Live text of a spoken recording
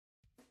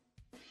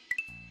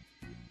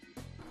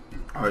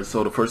Alright,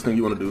 so the first thing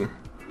you want to do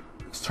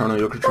is turn on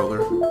your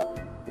controller,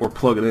 or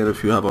plug it in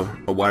if you have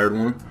a wired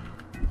one,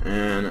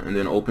 and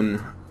then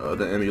open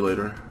the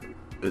emulator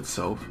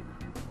itself.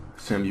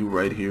 CEMU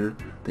right here.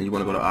 Then you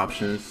want to go to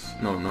options.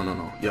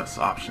 No. Yes,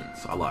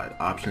 options. I lied.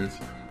 Options,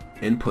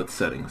 input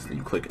settings. Then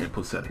you click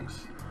input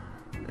settings.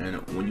 And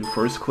when you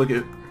first click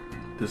it,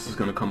 this is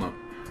going to come up.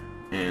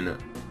 And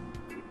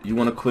you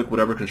want to click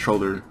whatever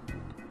controller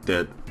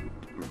that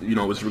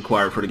is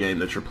required for the game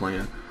that you're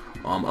playing.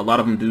 A lot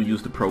of them do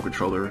use the Pro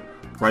controller.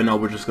 Right now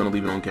we're just going to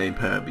leave it on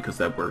gamepad because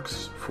that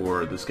works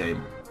for this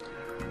game.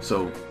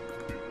 So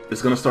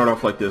it's going to start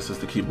off like this as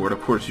the keyboard.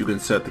 Of course you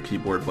can set the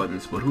keyboard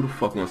buttons, but who the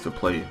fuck wants to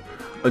play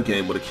a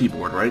game with a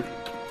keyboard, right?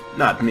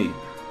 Not me.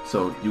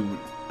 So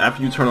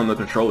after you turn on the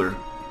controller,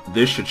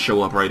 this should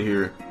show up right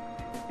here,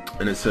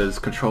 and it says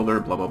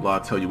controller blah blah blah,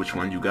 tell you which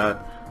one you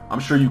got.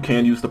 I'm sure you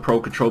can use the Pro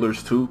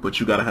controllers too,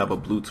 but you gotta have a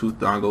Bluetooth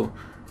dongle,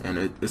 and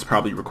it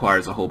probably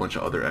requires a whole bunch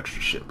of other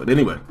extra shit. But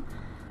anyway,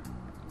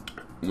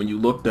 when you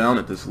look down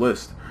at this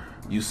list,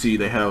 you see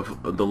they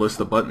have the list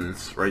of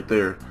buttons right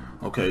there.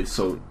 Okay,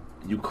 so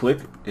you click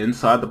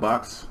inside the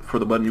box for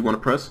the button you want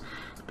to press,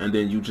 and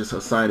then you just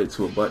assign it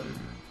to a button,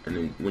 and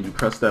then when you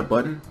press that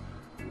button,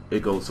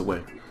 it goes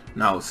away.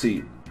 Now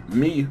see,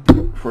 me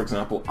for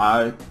example,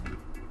 I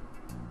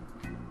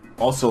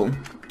also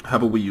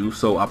have a Wii U,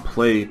 so I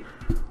play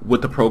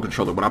with the Pro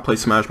controller. When I play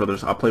Smash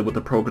Brothers, I play with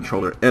the Pro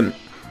controller, and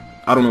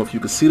I don't know if you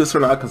can see this or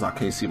not because I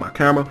can't see my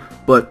camera,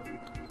 but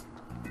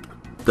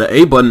the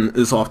A button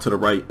is off to the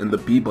right and the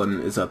B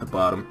button is at the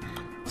bottom.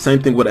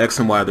 Same thing with X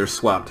and Y, they're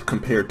swapped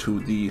compared to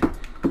the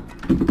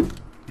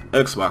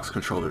Xbox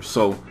controller.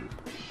 So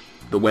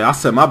the way I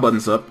set my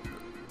buttons up,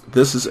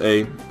 this is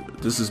A,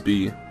 this is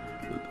B,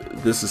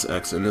 this is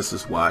X, and this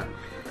is Y.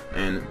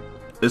 And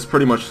it's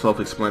pretty much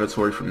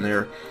self-explanatory from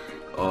there.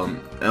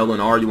 L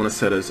and R you want to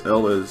set as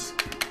L is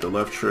the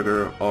left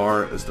trigger,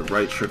 R is the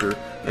right trigger,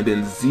 and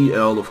then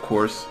ZL of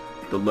course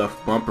the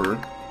left bumper,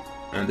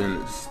 and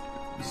then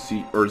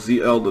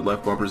ZL the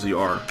left bumper,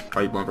 ZR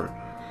right bumper,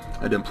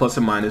 and then plus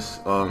and minus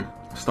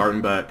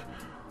starting back.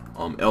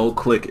 L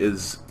click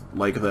is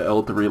like the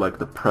L3, like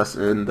the press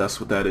in, that's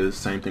what that is.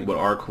 Same thing with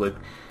R click.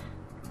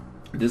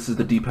 This is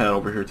the D-pad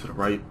over here to the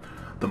right.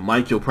 The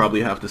mic you'll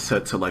probably have to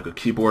set to like a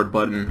keyboard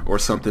button or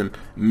something.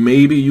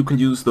 Maybe you can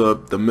use the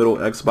middle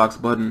Xbox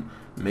button,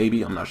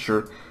 maybe, I'm not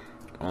sure.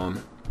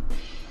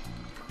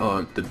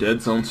 The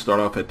dead zone start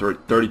off at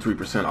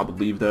 33%, I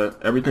believe that.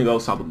 Everything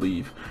else I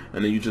believe.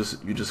 And then you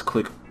just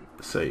click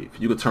save.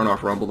 You could turn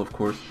off rumble, of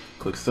course.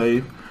 Click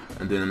save,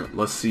 and then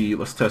let's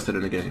test it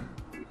in the game.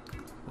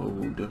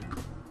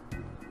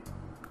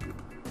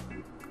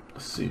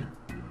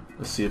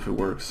 Let's see if it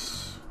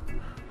works.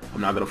 I'm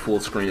not gonna full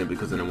screen it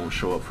because then it won't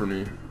show up for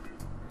me,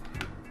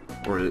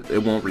 or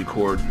it won't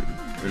record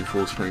in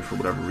full screen for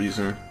whatever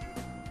reason.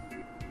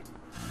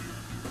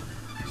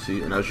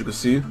 See, and as you can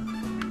see,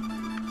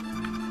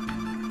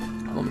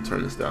 let me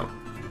turn this down.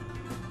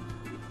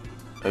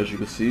 As you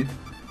can see,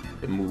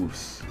 it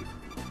moves.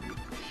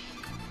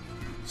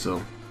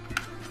 So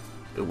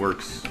it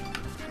works.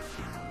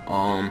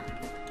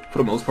 For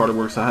the most part it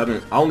works.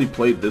 I only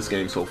played this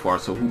game so far,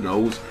 so who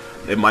knows,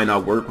 it might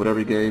not work with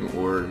every game,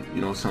 or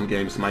some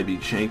games might be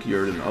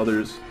jankier than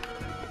others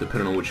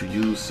depending on what you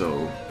use,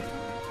 so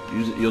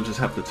you'll just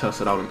have to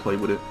test it out and play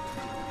with it.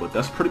 But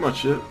that's pretty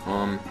much it.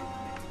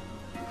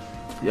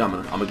 Yeah, I'm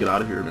gonna get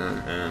out of here, man,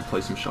 and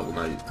play some Shovel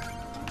Knight.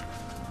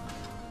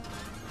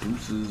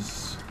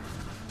 Deuces.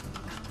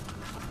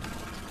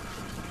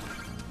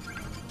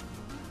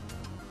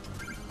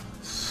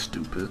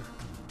 Stupid.